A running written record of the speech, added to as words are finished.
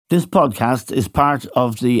This podcast is part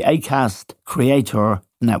of the Acast Creator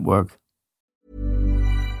Network.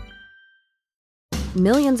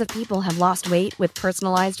 Millions of people have lost weight with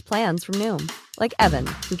personalized plans from Noom. Like Evan,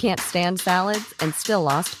 who can't stand salads and still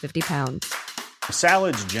lost 50 pounds.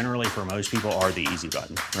 Salads generally for most people are the easy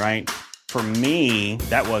button, right? For me,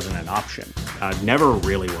 that wasn't an option. I never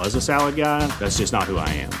really was a salad guy. That's just not who I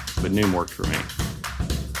am. But Noom worked for me.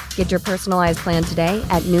 Get your personalized plan today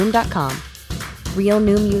at Noom.com. Real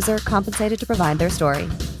Noom user compensated to provide their story.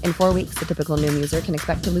 In 4 weeks, the typical Noom user can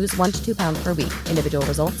expect to lose 1 to 2 pounds per week. Individual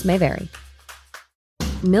results may vary.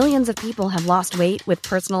 Millions of people have lost weight with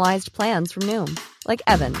personalized plans from Noom. Like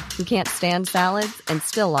Evan, who can't stand salads and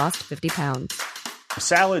still lost 50 pounds.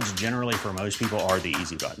 Salads generally for most people are the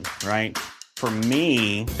easy button, right? For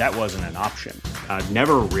me, that wasn't an option. I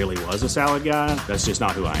never really was a salad guy. That's just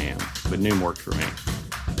not who I am. But Noom worked for me.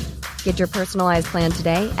 Get your personalized plan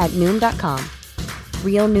today at Noom.com.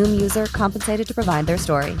 Real Noom user compensated to provide their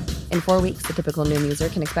story. In 4 weeks, the typical Noom user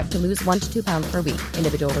can expect to lose 1 to 2 pounds per week.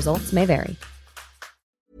 Individual results may vary.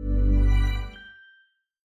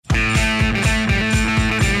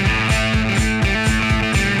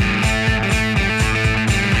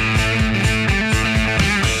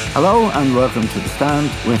 Hello and welcome to The Stand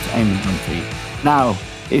with Eamon Dunphy. Now,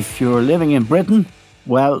 if you're living in Britain,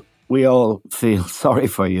 well, we all feel sorry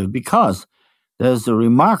for you because there's a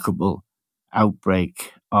remarkable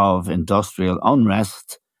outbreak of industrial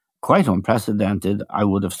unrest, quite unprecedented, I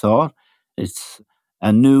would have thought. It's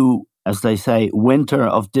a new, as they say, winter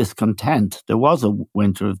of discontent. There was a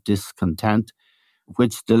winter of discontent,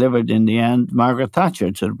 which delivered in the end Margaret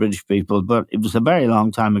Thatcher to the British people, but it was a very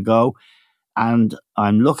long time ago. And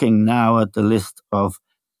I'm looking now at the list of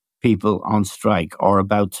people on strike or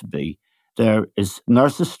about to be. There is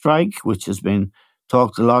nurses' strike, which has been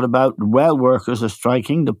talked a lot about. Rail workers are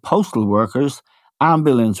striking, the postal workers,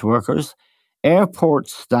 ambulance workers, airport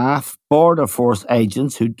staff, border force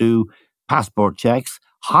agents who do passport checks,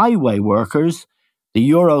 highway workers, the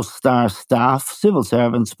Eurostar staff, civil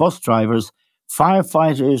servants, bus drivers,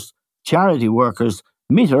 firefighters, charity workers,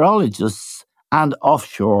 meteorologists, and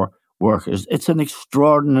offshore workers. It's an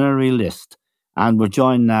extraordinary list. And we're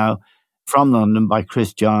joined now from London by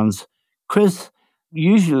Chris Johns. Chris,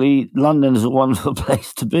 usually London is a wonderful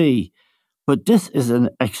place to be, but this is an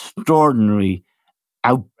extraordinary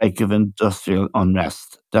outbreak of industrial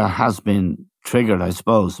unrest that has been triggered, I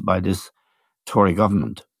suppose, by this Tory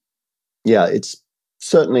government. Yeah, it's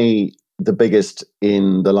certainly the biggest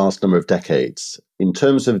in the last number of decades. In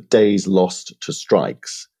terms of days lost to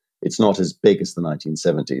strikes, it's not as big as the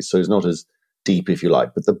 1970s, so it's not as deep, if you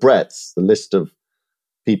like. But the breadth, the list of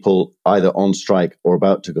people either on strike or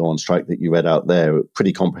about to go on strike that you read out there, are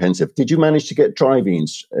pretty comprehensive. Did you manage to get driving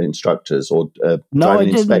instructors or driving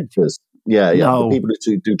inspectors? Yeah. No. The people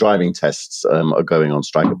who do driving tests are going on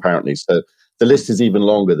strike, apparently. So the list is even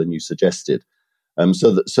longer than you suggested.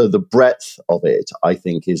 So the breadth of it, I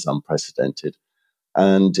think, is unprecedented.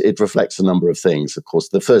 And it reflects a number of things. Of course,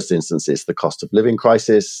 the first instance is the cost of living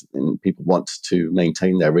crisis, and people want to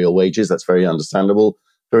maintain their real wages. That's very understandable,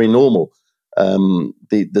 very normal.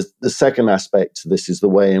 The second aspect to this is the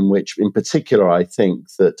way in which, in particular, I think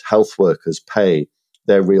that health workers' pay,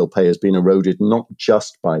 their real pay has been eroded not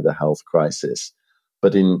just by the health crisis,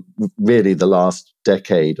 but in really the last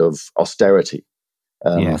decade of austerity.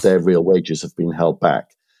 Yes. Their real wages have been held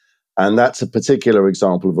back. And that's a particular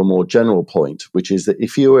example of a more general point, which is that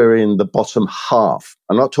if you are in the bottom half,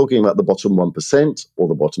 I'm not talking about the bottom 1% or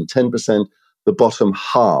the bottom 10%, the bottom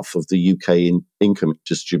half of the UK income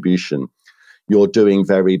distribution, you're doing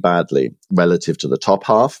very badly relative to the top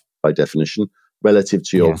half, by definition, relative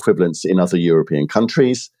to your equivalents in other European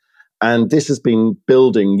countries. And this has been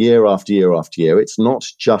building year after year after year. It's not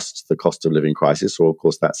just the cost of living crisis, or of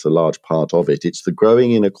course that's a large part of it. It's the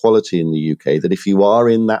growing inequality in the UK that if you are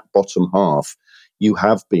in that bottom half, you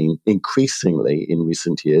have been increasingly in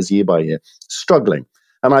recent years, year by year, struggling.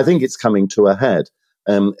 And I think it's coming to a head.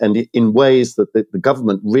 And in ways that the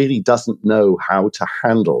government really doesn't know how to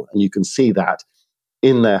handle. And you can see that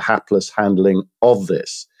in their hapless handling of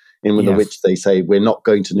this, in which they say, we're not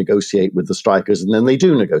going to negotiate with the strikers. And then they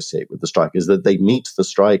do negotiate with the strikers, that they meet the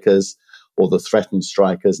strikers or the threatened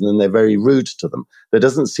strikers, and then they're very rude to them. There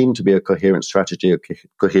doesn't seem to be a coherent strategy, a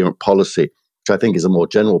coherent policy, which I think is a more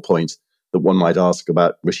general point that one might ask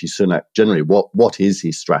about Rishi Sunak generally. What is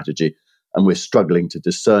his strategy? And we're struggling to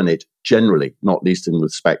discern it generally, not least in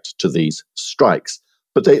respect to these strikes.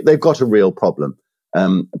 But they've got a real problem.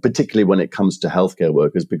 Particularly when it comes to healthcare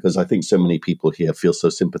workers, because I think so many people here feel so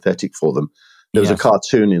sympathetic for them. There was a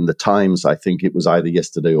cartoon in the Times, I think it was either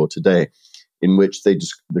yesterday or today, in which the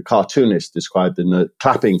cartoonist described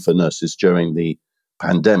clapping for nurses during the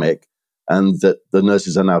pandemic, and that the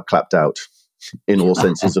nurses are now clapped out in all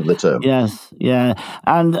senses of the term. Yes, yeah.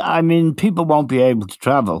 And I mean, people won't be able to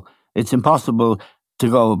travel. It's impossible to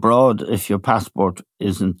go abroad if your passport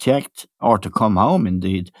isn't checked, or to come home,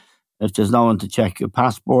 indeed, if there's no one to check your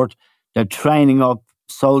passport. They're training up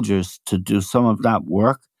soldiers to do some of that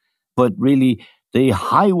work. But really, the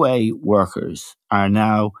highway workers are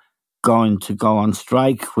now going to go on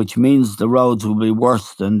strike, which means the roads will be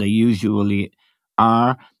worse than they usually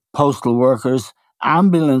are. Postal workers,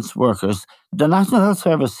 ambulance workers. The National Health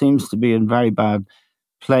Service seems to be in very bad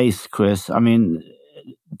place, Chris. I mean,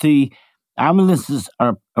 the ambulances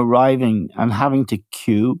are arriving and having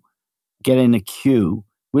to get in a queue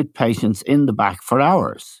with patients in the back for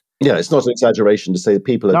hours. Yeah, it's not an exaggeration to say that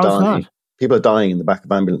people are No, it's dying. not. People are dying in the back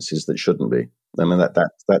of ambulances that shouldn't be. I mean,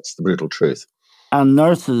 that's the brutal truth. And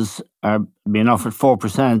nurses are being offered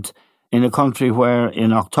 4% in a country where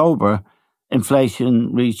in October,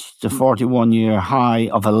 inflation reached a 41-year high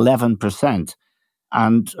of 11%.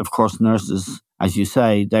 And of course, nurses, as you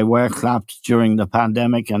say, they were clapped during the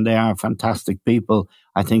pandemic, and they are fantastic people,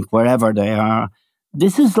 I think, wherever they are.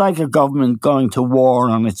 This is like a government going to war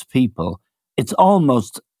on its people. It's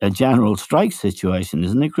almost a general strike situation,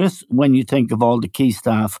 isn't it, Chris, when you think of all the key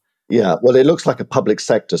staff? Yeah, well, it looks like a public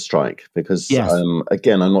sector strike because, Yes.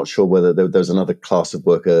 again, I'm not sure whether there's another class of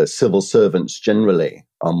worker. Civil servants generally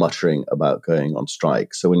are muttering about going on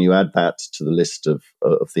strike. So when you add that to the list of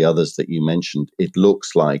the others that you mentioned, it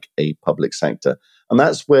looks like a public sector. And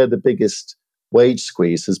that's where the biggest wage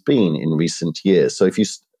squeeze has been in recent years. So if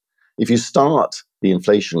you start the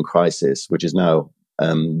inflation crisis, which is now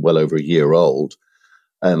well over a year old,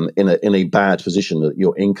 in a bad position, that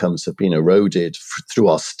your incomes have been eroded through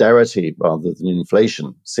austerity rather than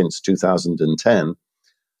inflation since 2010,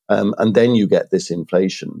 and then you get this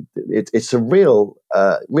inflation. It's a real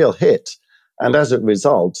hit, and as a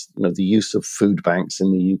result, the use of food banks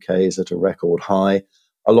in the UK is at a record high.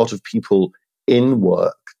 A lot of people in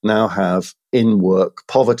work now have in-work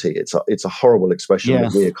poverty. It's a horrible expression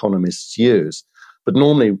that we economists use, but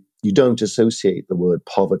normally you don't associate the word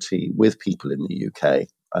poverty with people in the UK,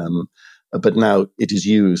 but now it is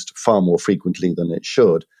used far more frequently than it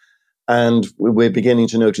should. And we're beginning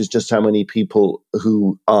to notice just how many people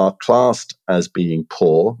who are classed as being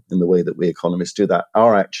poor in the way that we economists do that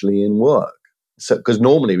are actually in work. So, because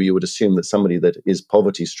normally you would assume that somebody that is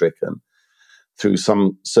poverty-stricken through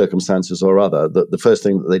some circumstances or other, that the first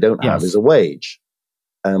thing that they don't have is a wage.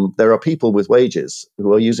 There are people with wages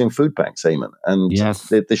who are using food banks, Eamon, and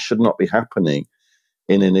this should not be happening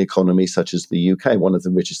in an economy such as the UK, one of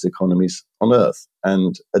the richest economies on earth.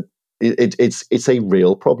 And it's a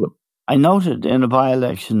real problem. I noted in a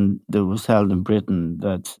by-election that was held in Britain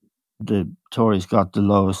that the Tories got the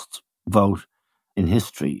lowest vote in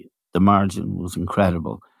history. The margin was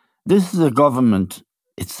incredible. This is a government,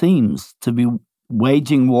 it seems, to be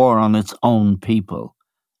waging war on its own people.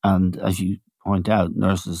 And as you point out,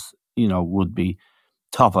 nurses, would be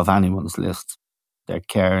top of anyone's list. They're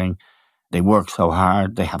caring. They work so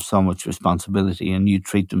hard. They have so much responsibility, and you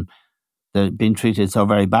treat them. They've been treated so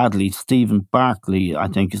very badly. Stephen Barclay, I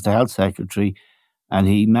think, is the health secretary, and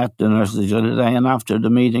he met the nurses the other day, and after the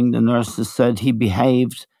meeting, the nurses said he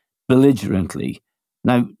behaved belligerently.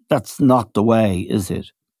 Now, that's not the way, is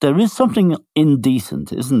it? There is something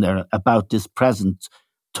indecent, isn't there, about this present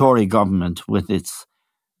Tory government with its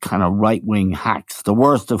kind of right-wing hacks, the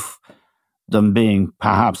worst of them being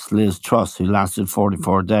perhaps Liz Truss, who lasted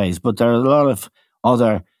 44 days. But there are a lot of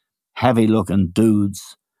other heavy-looking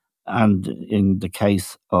dudes. And in the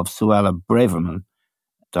case of Suella Braverman,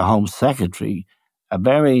 the Home Secretary, a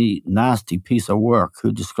very nasty piece of work,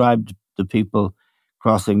 who described the people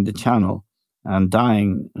crossing the Channel and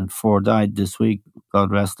dying, and 4 died this week,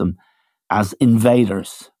 God rest them, as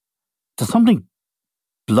invaders. There's something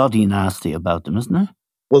bloody nasty about them, isn't there?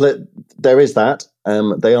 Well, there is that.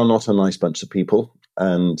 They are not a nice bunch of people,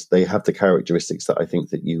 and they have the characteristics that I think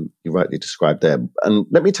that you rightly described there. And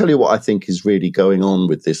let me tell you what I think is really going on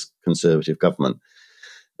with this Conservative government.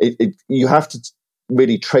 You have to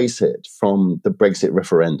really trace it from the Brexit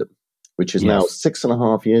referendum, which is now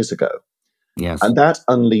 6.5 years ago. Yes. And that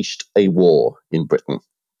unleashed a war in Britain,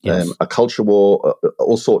 a culture war.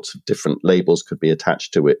 All sorts of different labels could be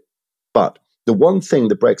attached to it. But the one thing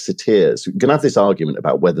the Brexiteers, you can have this argument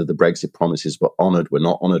about whether the Brexit promises were honoured, were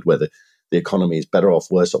not honoured, whether the economy is better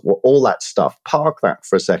off, worse off, all that stuff. Park that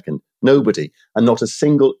for a second. Nobody, and not a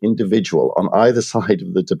single individual on either side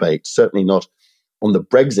of the debate, certainly not on the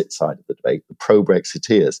Brexit side of the debate, the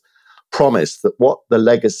pro-Brexiteers, promised that what the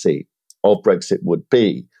legacy of Brexit would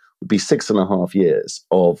be would be 6.5 years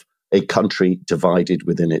of a country divided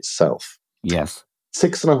within itself. Yes.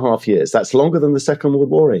 6.5 years. That's longer than the Second World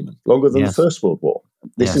War, Eamon, longer than the First World War.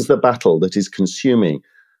 This is the battle that is consuming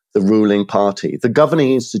the ruling party. The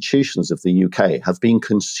governing institutions of the UK have been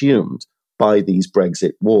consumed by these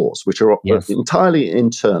Brexit wars, which are entirely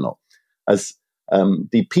internal. As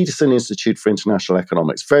the Peterson Institute for International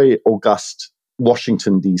Economics, very august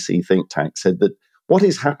Washington, D.C. think tank, said that what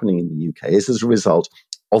is happening in the UK is as a result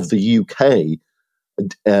of the UK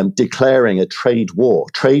declaring a trade war.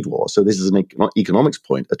 So this is an economics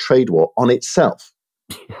point, a trade war on itself.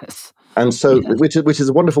 Yes. And so, which is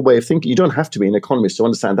a wonderful way of thinking. You don't have to be an economist to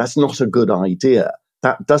understand that's not a good idea.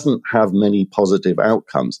 That doesn't have many positive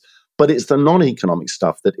outcomes. But it's the non-economic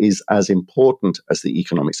stuff that is as important as the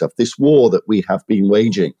economic stuff. This war that we have been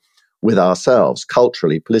waging with ourselves,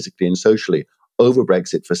 culturally, politically, and socially, over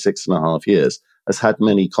Brexit for 6.5 years has had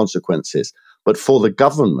many consequences. But for the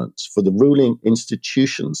governments, for the ruling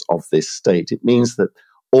institutions of this state, it means that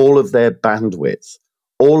all of their bandwidth,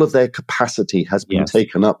 all of their capacity has been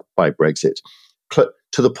taken up by Brexit.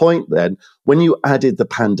 To the point then, when you added the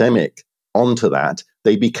pandemic onto that,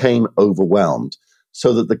 they became overwhelmed.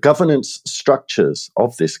 So that the governance structures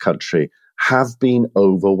of this country have been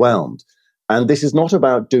overwhelmed. And this is not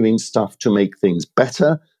about doing stuff to make things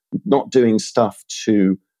better, not doing stuff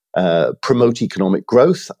to promote economic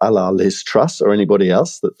growth, a la Liz Truss or anybody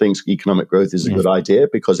else that thinks economic growth is a good idea,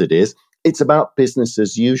 because it is. It's about business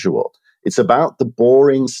as usual. It's about the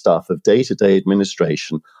boring stuff of day-to-day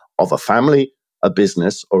administration of a family, a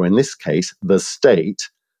business, or in this case, the state,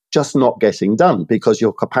 just not getting done because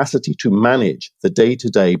your capacity to manage the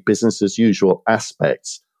day-to-day business as usual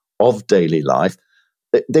aspects of daily life,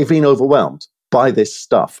 they've been overwhelmed by this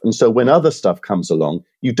stuff. And so when other stuff comes along,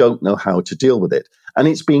 you don't know how to deal with it. And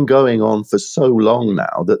it's been going on for so long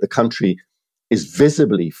now that the country is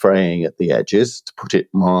visibly fraying at the edges, to put it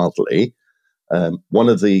mildly. One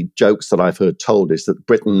of the jokes that I've heard told is that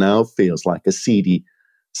Britain now feels like a seedy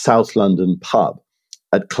South London pub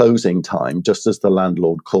at closing time, just as the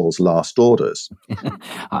landlord calls last orders.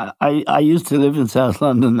 I used to live in South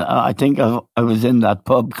London. I think I was in that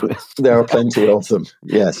pub, Chris. There are plenty of them,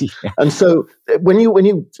 yes. And so when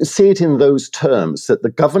you see it in those terms, that the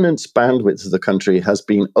governance bandwidth of the country has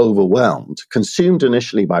been overwhelmed, consumed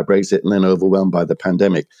initially by Brexit and then overwhelmed by the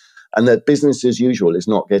pandemic, and that business as usual is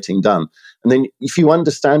not getting done. And then if you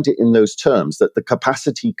understand it in those terms, that the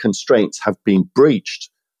capacity constraints have been breached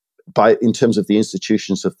in terms of the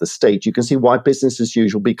institutions of the state, you can see why business as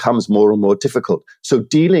usual becomes more and more difficult. So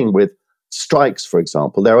dealing with strikes, for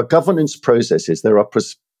example, there are governance processes, there are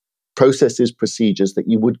procedures that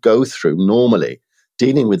you would go through normally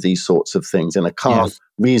dealing with these sorts of things in a calm,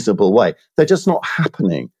 reasonable way. They're just not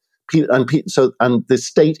happening. And the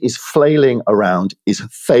state is failing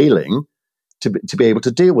to be able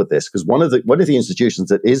to deal with this, because one of the institutions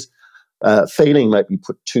that is failing might be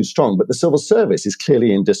put too strong, but the civil service is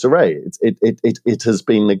clearly in disarray. It has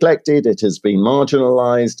been neglected, it has been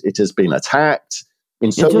marginalized, it has been attacked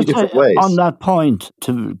in so many different ways. On that point,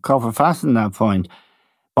 to cover fast on that point,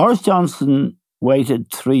 Boris Johnson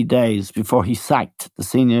waited 3 days before he sacked the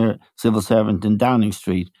senior civil servant in Downing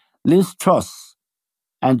Street. Liz Truss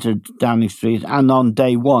entered Downing Street and on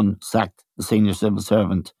day one sacked the senior civil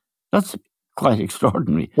servant. That's quite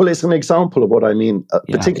extraordinary. Well, it's an example of what I mean, a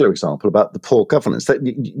particular example about the poor governance.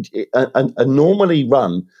 A normally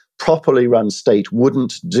properly run state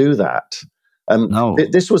wouldn't do that. No.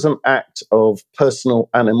 This was an act of personal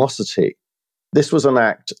animosity. This was an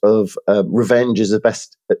act of revenge is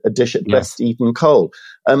a dish at best eaten cold.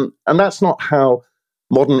 And that's not how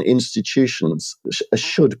modern institutions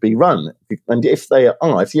should be run. And if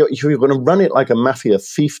you're going to run it like a mafia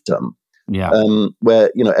fiefdom, where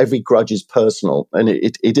every grudge is personal and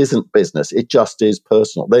it isn't business, it just is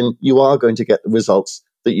personal, then you are going to get the results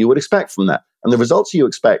that you would expect from that. And the results you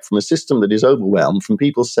expect from a system that is overwhelmed, from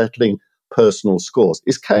people settling personal scores,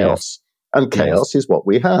 is chaos. And chaos is what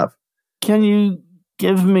we have. Can you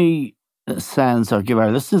give me a sense, or give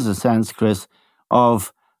our listeners a sense, Chris,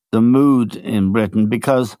 of the mood in Britain?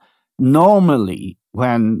 Because normally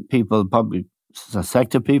when people, public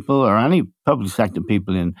sector people or any public sector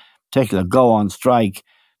people in particular go on strike,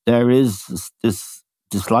 there is this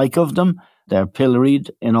dislike of them. They're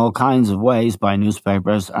pilloried in all kinds of ways by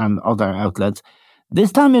newspapers and other outlets.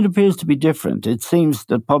 This time it appears to be different. It seems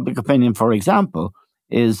that public opinion, for example,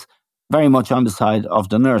 is very much on the side of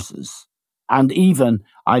the nurses. And even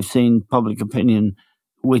I've seen public opinion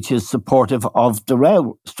which is supportive of the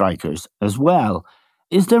rail strikers as well.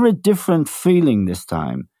 Is there a different feeling this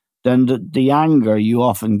time then the anger you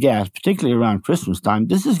often get, particularly around Christmas time,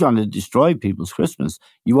 this is going to destroy people's Christmas.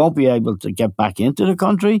 You won't be able to get back into the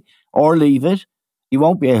country or leave it. You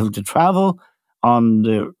won't be able to travel on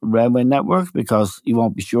the railway network because you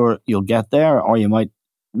won't be sure you'll get there, or you might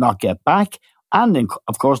not get back. And then,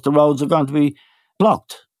 of course, the roads are going to be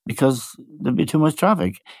blocked because there'll be too much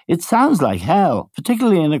traffic. It sounds like hell,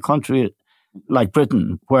 particularly in a country like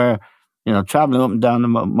Britain, where traveling up and down the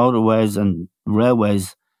motorways and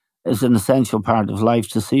railways is an essential part of life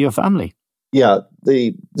to see your family. Yeah,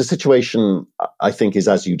 the situation, I think, is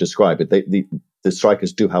as you describe it. The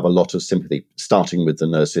strikers do have a lot of sympathy, starting with the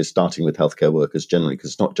nurses, starting with healthcare workers generally,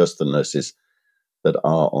 because it's not just the nurses that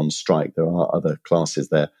are on strike. There are other classes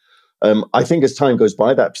there. I think as time goes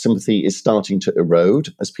by, that sympathy is starting to erode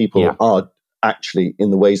as people are actually, in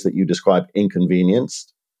the ways that you describe,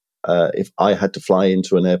 inconvenienced. If I had to fly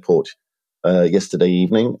into an airport yesterday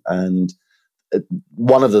evening, and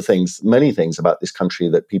one of the things, many things about this country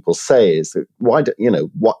that people say is that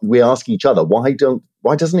what we ask each other, why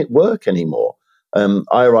doesn't it work anymore?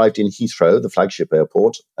 I arrived in Heathrow, the flagship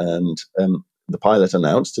airport, and the pilot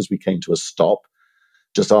announced as we came to a stop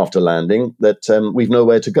just after landing that we've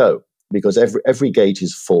nowhere to go because every gate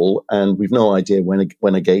is full, and we've no idea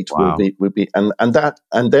when a gate will be,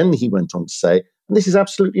 and then he went on to say, and this is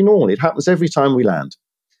absolutely normal. It happens every time we land.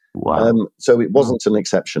 Wow. So it wasn't an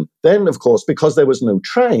exception. Then, of course, because there was no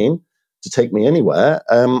train to take me anywhere,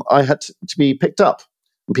 I had to be picked up.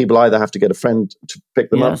 And people either have to get a friend to pick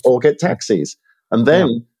them up or get taxis. And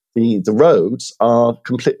then the roads are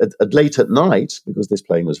complete late at night, because this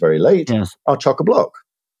plane was very late, are chock-a-block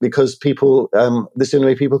because people, this is the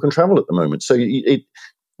only way people can travel at the moment. So in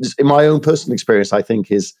my own personal experience, I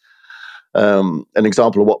think is an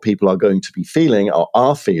example of what people are going to be feeling, or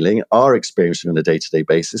are experiencing on a day-to-day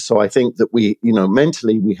basis. So I think that we,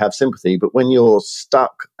 mentally we have sympathy, but when you're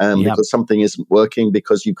stuck because something isn't working,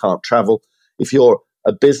 because you can't travel, if you're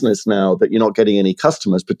a business now that you're not getting any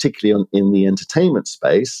customers, particularly in the entertainment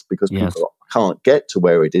space, because people can't get to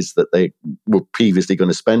where it is that they were previously going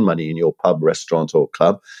to spend money in your pub, restaurant, or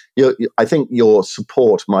club, I think your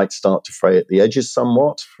support might start to fray at the edges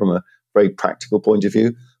somewhat from a very practical point of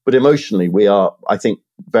view. But emotionally, we are, I think,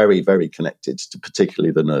 very, very connected to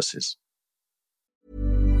particularly the nurses.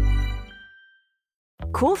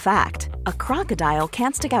 Cool fact, a crocodile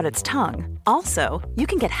can't stick out its tongue. Also, you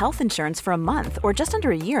can get health insurance for a month or just under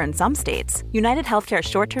a year in some states. United Healthcare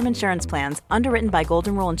short-term insurance plans, underwritten by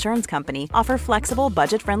Golden Rule Insurance Company, offer flexible,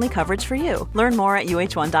 budget-friendly coverage for you. Learn more at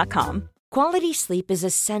uh1.com. Quality sleep is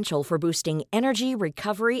essential for boosting energy,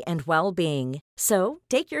 recovery, and well-being. So,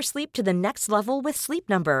 take your sleep to the next level with Sleep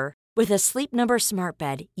Number. With a Sleep Number smart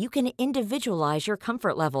bed, you can individualize your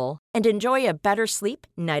comfort level and enjoy a better sleep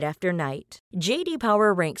night after night. J.D.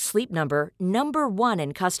 Power ranks Sleep Number number 1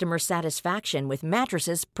 in customer satisfaction with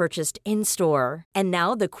mattresses purchased in-store. And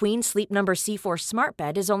now the Queen Sleep Number C4 smart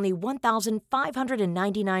bed is only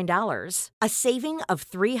 $1,599, a saving of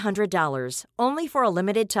 $300, only for a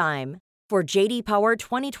limited time. For J.D. Power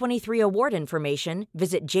 2023 award information,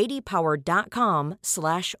 visit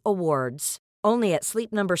jdpower.com/awards. Only at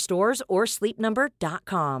Sleep Number stores or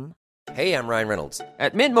sleepnumber.com. Hey, I'm Ryan Reynolds.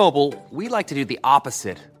 At Mint Mobile, we like to do the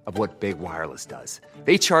opposite of what Big Wireless does.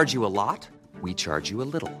 They charge you a lot, we charge you a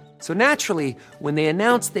little. So naturally, when they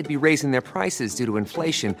announced they'd be raising their prices due to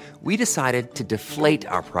inflation, we decided to deflate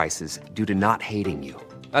our prices due to not hating you.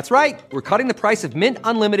 That's right. We're cutting the price of Mint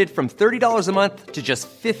Unlimited from $30 a month to just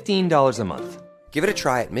 $15 a month. Give it a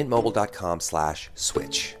try at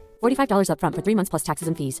mintmobile.com/switch. $45 up front for 3 months plus taxes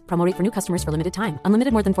and fees. Promo rate for new customers for limited time.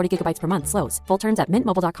 Unlimited more than 40 gigabytes per month. Slows full terms at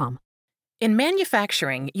mintmobile.com. In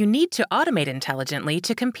manufacturing, you need to automate intelligently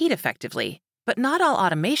to compete effectively. But not all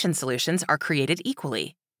automation solutions are created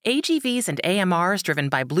equally. AGVs and AMRs driven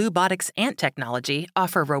by Bluebotic's Ant technology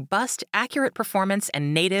offer robust, accurate performance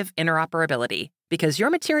and native interoperability. Because your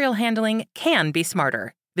material handling can be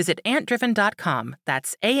smarter. Visit antdriven.com.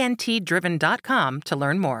 That's ANTdriven.com to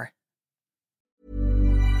learn more.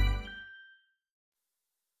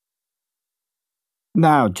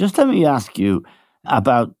 Now, just let me ask you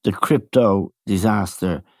about the crypto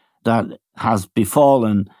disaster that has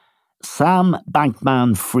befallen Sam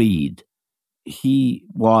Bankman-Fried. He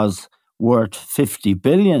was worth $50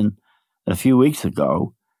 billion a few weeks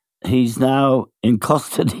ago. He's now in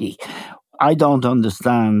custody. I don't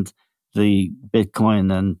understand the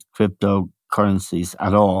Bitcoin and cryptocurrencies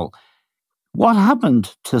at all. What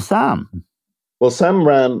happened to Sam? Well, Sam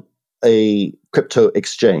ran a crypto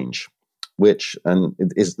exchange, this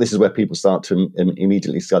is where people start to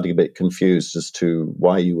immediately start to get a bit confused as to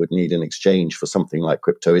why you would need an exchange for something like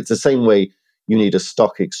crypto. It's the same way you need a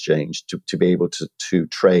stock exchange to be able to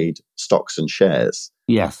trade stocks and shares.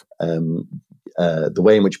 Yes. The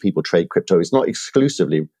way in which people trade crypto is not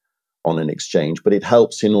exclusively on an exchange, but it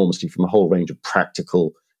helps enormously from a whole range of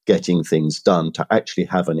practical getting things done to actually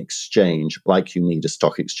have an exchange like you need a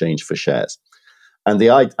stock exchange for shares. And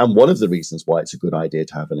one of the reasons why it's a good idea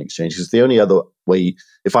to have an exchange is the only other way,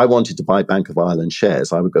 if I wanted to buy Bank of Ireland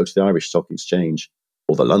shares, I would go to the Irish Stock Exchange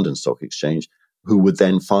or the London Stock Exchange, who would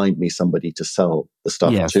then find me somebody to sell the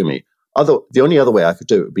stuff to me. The only other way I could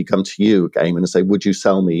do it would be come to you, Eamon, and say, would you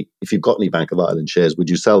sell me, if you've got any Bank of Ireland shares, would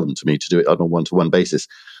you sell them to me to do it on a one-to-one basis,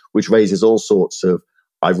 which raises all sorts of,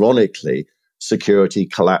 ironically, security,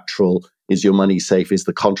 collateral. Is your money safe? Is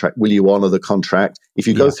the contract, will you honor the contract? If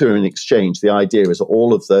you go through an exchange, the idea is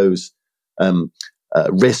all of those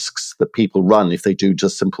risks that people run if they do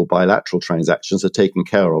just simple bilateral transactions are taken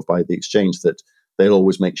care of by the exchange, that they'll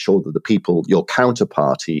always make sure that the people, your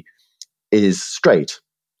counterparty, is straight,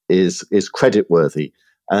 is creditworthy,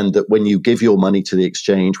 and that when you give your money to the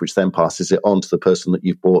exchange, which then passes it on to the person that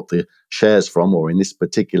you've bought the shares from, or in this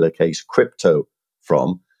particular case, crypto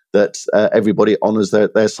from, that everybody honors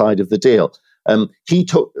their side of the deal. He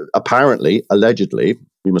took, apparently, allegedly,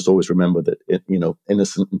 we must always remember that,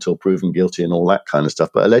 innocent until proven guilty and all that kind of stuff,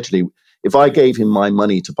 but allegedly, if I gave him my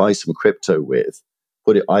money to buy some crypto with,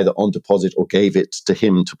 put it either on deposit or gave it to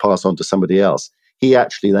him to pass on to somebody else, he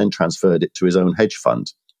actually then transferred it to his own hedge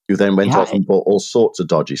fund, who then went off and bought all sorts of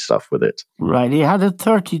dodgy stuff with it. Right. He had a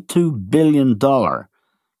 $32 billion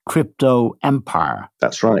crypto empire.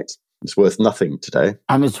 That's right. It's worth nothing today.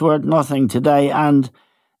 And it's worth nothing today. And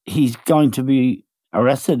he's going to be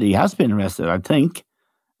arrested. He has been arrested, I think.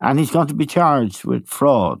 And he's going to be charged with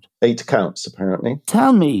fraud. 8 counts, apparently.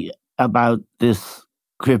 Tell me about this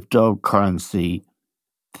cryptocurrency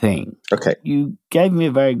thing. Okay. You gave me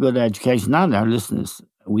a very good education, and our listeners.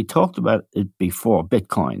 We talked about it before,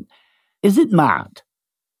 Bitcoin. Is it mad?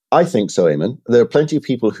 I think so, Eamon. There are plenty of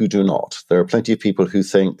people who do not. There are plenty of people who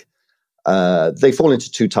think they fall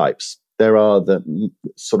into 2 types. There are the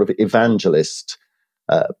sort of evangelist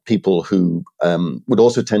people who would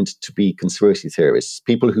also tend to be conspiracy theorists,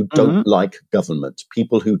 people who don't like government,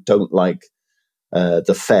 people who don't like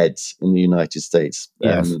the feds in the United States.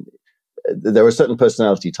 Yes. There are certain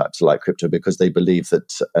personality types who like crypto because they believe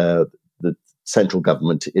that the central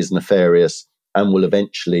government is nefarious and will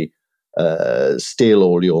eventually steal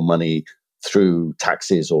all your money through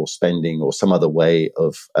taxes or spending or some other way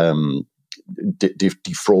of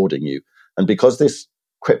defrauding you. And because this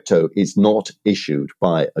crypto is not issued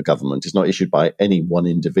by a government, it's not issued by any one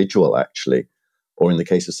individual, actually, or in the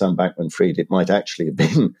case of Sam Bankman-Fried, it might actually have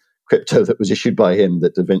been crypto that was issued by him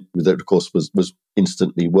that of course, was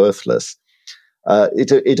instantly worthless.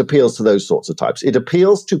 It appeals to those sorts of types. It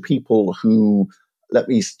appeals to people who,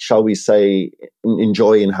 shall we say,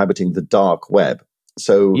 enjoy inhabiting the dark web.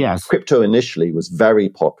 So crypto initially was very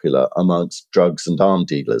popular amongst drugs and arm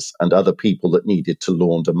dealers and other people that needed to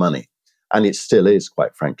launder money. And it still is,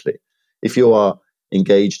 quite frankly. If you are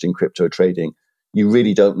engaged in crypto trading, you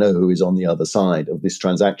really don't know who is on the other side of this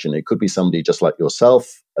transaction. It could be somebody just like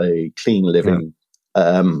yourself, a clean living,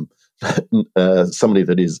 somebody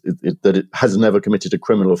that has never committed a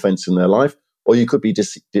criminal offense in their life, or you could be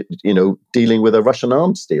dealing with a Russian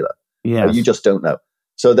arms dealer. You just don't know.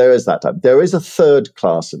 So there is that type. There is a third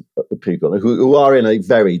class of people who are in a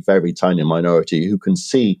very, very tiny minority who can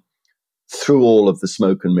see through all of the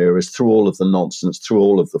smoke and mirrors, through all of the nonsense, through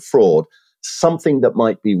all of the fraud, something that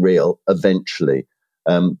might be real eventually,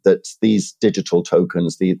 that these digital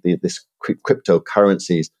tokens, this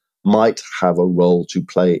cryptocurrencies might have a role to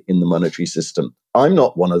play in the monetary system. I'm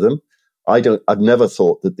not one of them. I've never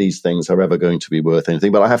thought that these things are ever going to be worth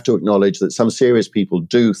anything, but I have to acknowledge that some serious people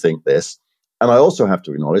do think this. And I also have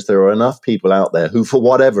to acknowledge there are enough people out there who, for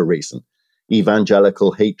whatever reason,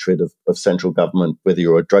 evangelical hatred of central government, whether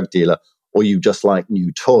you're a drug dealer or you just like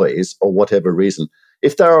new toys or whatever reason,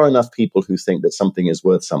 if there are enough people who think that something is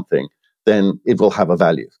worth something, then it will have a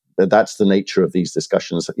value. That's the nature of these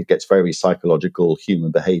discussions. It gets very psychological,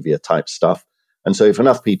 human behavior type stuff. And so if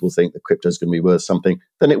enough people think that crypto is going to be worth something,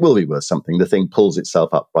 then it will be worth something. The thing pulls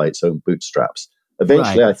itself up by its own bootstraps.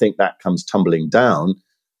 Eventually, I think that comes tumbling down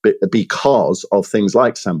because of things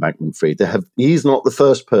like Sam Bankman-Fried. He's not the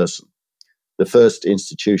first person, the first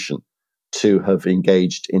institution to have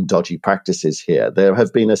engaged in dodgy practices here. There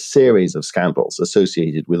have been a series of scandals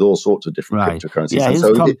associated with all sorts of different cryptocurrencies. Yeah, his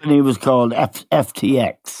company was called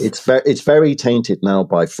FTX. It's very tainted now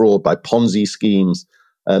by fraud, by Ponzi schemes,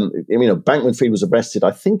 Bankman-Fried was arrested.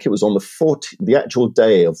 I think it was on the actual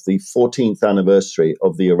day of the 14th anniversary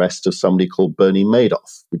of the arrest of somebody called Bernie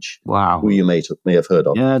Madoff, who you may have heard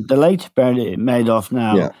of. Yeah, the late Bernie Madoff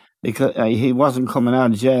now. Yeah. Because he wasn't coming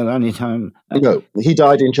out of jail anytime. No, he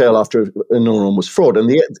died in jail after an enormous fraud.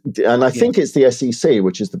 And I think it's the SEC,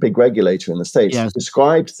 which is the big regulator in the States,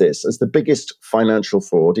 described this as the biggest financial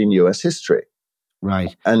fraud in US history.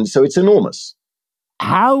 Right. And so it's enormous.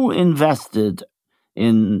 How invested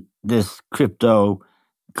in this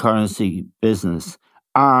cryptocurrency business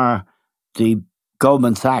are the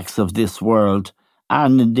Goldman Sachs of this world?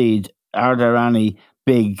 And indeed, are there any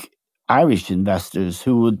big Irish investors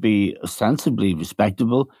who would be ostensibly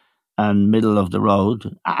respectable and middle of the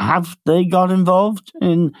road? Have they got involved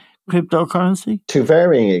in cryptocurrency? To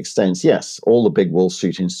varying extents, yes. All the big Wall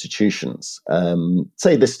Street institutions,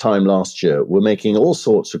 say this time last year, were making all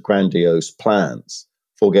sorts of grandiose plans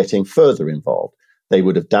for getting further involved. They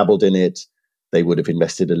would have dabbled in it. They would have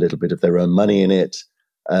invested a little bit of their own money in it.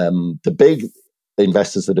 The big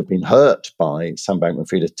investors that have been hurt by Sam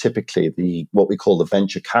Bankman-Fried are typically what we call the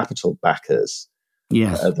venture capital backers,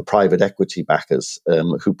 the private equity backers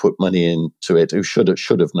who put money into it, who should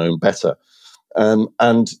have known better.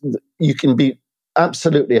 And you can be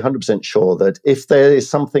absolutely 100% sure that if there is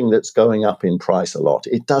something that's going up in price a lot,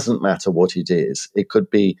 it doesn't matter what it is. It could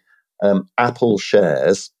be Apple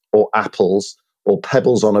shares or apples or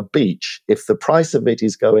pebbles on a beach. If the price of it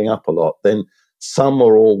is going up a lot, then some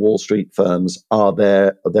or all Wall Street firms are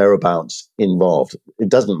thereabouts involved. It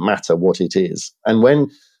doesn't matter what it is. And when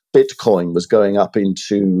Bitcoin was going up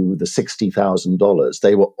into the $60,000,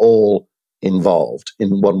 they were all involved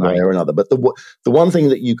in one way or another. But the one thing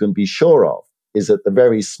that you can be sure of is that the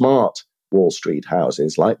very smart Wall Street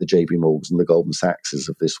houses, like the JP Morgans and the Goldman Sachses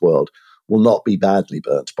of this world, will not be badly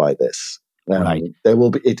burnt by this. There will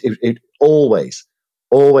be. It always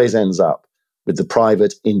ends up with the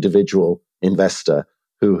private individual investor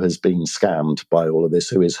who has been scammed by all of this,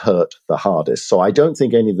 who is hurt the hardest. So I don't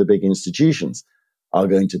think any of the big institutions are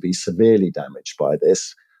going to be severely damaged by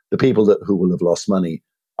this. The people who will have lost money,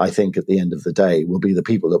 I think, at the end of the day, will be the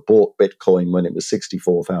people that bought Bitcoin when it was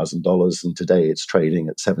 $64,000 and today it's trading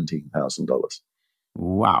at $17,000.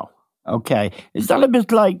 Wow. Okay. Is that a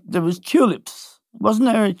bit like there was tulips? Wasn't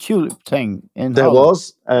there a tulip thing in There Holland?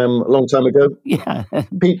 was, a long time ago. Yeah.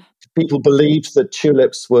 People believed that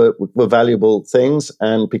tulips were valuable things,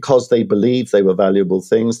 and because they believed they were valuable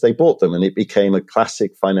things, they bought them, and it became a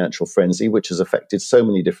classic financial frenzy, which has affected so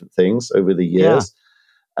many different things over the years.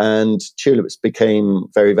 Yeah. And tulips became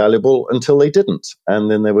very valuable until they didn't.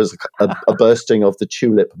 And then there was a bursting of the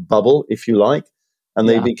tulip bubble, if you like, and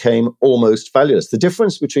they became almost valueless. The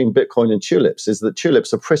difference between Bitcoin and tulips is that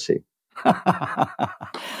tulips are pretty.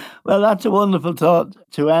 Well, that's a wonderful thought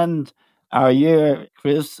to end our year,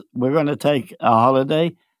 Chris. We're going to take a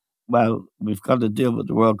holiday. Well, we've got to deal with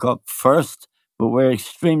the World Cup first, but we're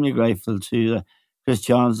extremely grateful to Chris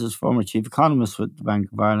Johns, as former chief economist with the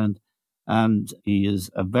Bank of Ireland, and he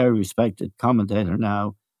is a very respected commentator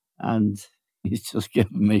now, and he's just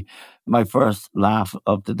given me my first laugh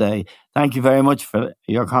of the day. Thank you very much for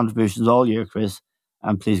your contributions all year, Chris,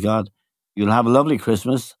 and please God, you'll have a lovely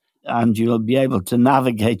Christmas, and you'll be able to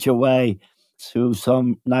navigate your way to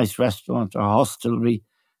some nice restaurant or hostelry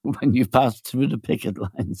when you pass through the picket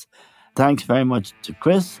lines. Thanks very much to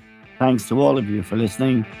Chris. Thanks to all of you for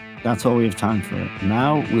listening. That's all we have time for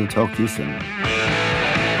now. We'll talk to you soon.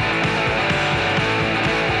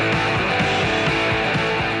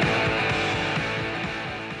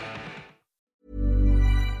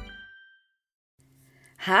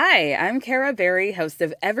 Hi, I'm Cara Berry, host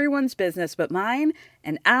of Everyone's Business But Mine,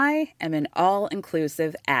 and I am an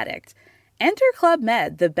all-inclusive addict. Enter Club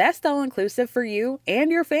Med, the best all-inclusive for you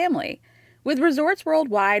and your family. With resorts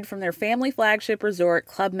worldwide, from their family flagship resort,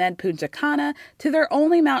 Club Med Punta Cana, to their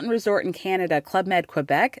only mountain resort in Canada, Club Med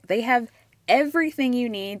Quebec, they have everything you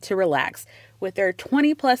need to relax. With their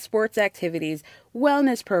 20-plus sports activities,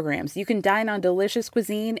 wellness programs, you can dine on delicious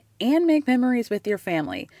cuisine and make memories with your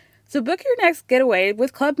family. So book your next getaway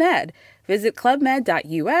with Club Med. Visit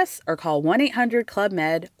clubmed.us or call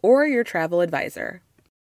 1-800-CLUB-MED or your travel advisor.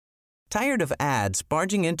 Tired of ads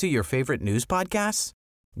barging into your favorite news podcasts?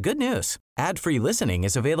 Good news. Ad-free listening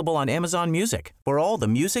is available on Amazon Music for all the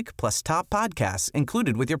music plus top podcasts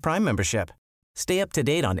included with your Prime membership. Stay up to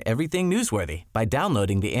date on everything newsworthy by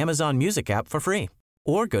downloading the Amazon Music app for free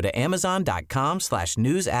or go to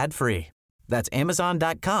amazon.com/news ad free. That's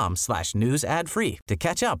amazon.com/news ad free to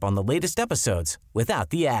catch up on the latest episodes without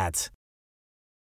the ads.